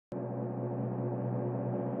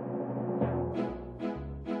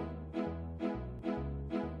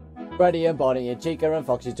Freddy and Bonnie and Chica and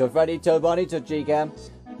Foxy to Freddy to Bonnie to Chica.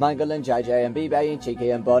 Mangle and JJ and BB and Cheeky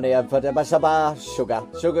and Bonnie and Saba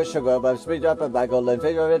Sugar, but speed up and Bagel and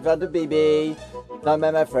figure it from the BB.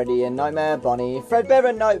 Nightmare Freddy and Nightmare Bonnie. Fredbear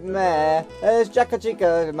and Nightmare. There's Jacka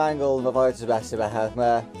Chica, Mangle, the voice of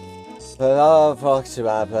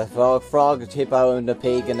Frog, Hippo and the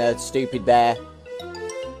Pig and the Stupid Bear.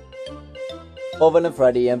 Orville and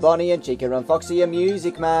Freddy and Bonnie and Chica and Foxy and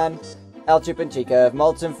Music Man. L-Chip and Chica,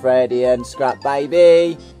 Molten Freddy and Scrap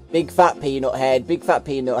Baby. Big fat peanut head,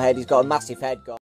 he's got a massive head, guys.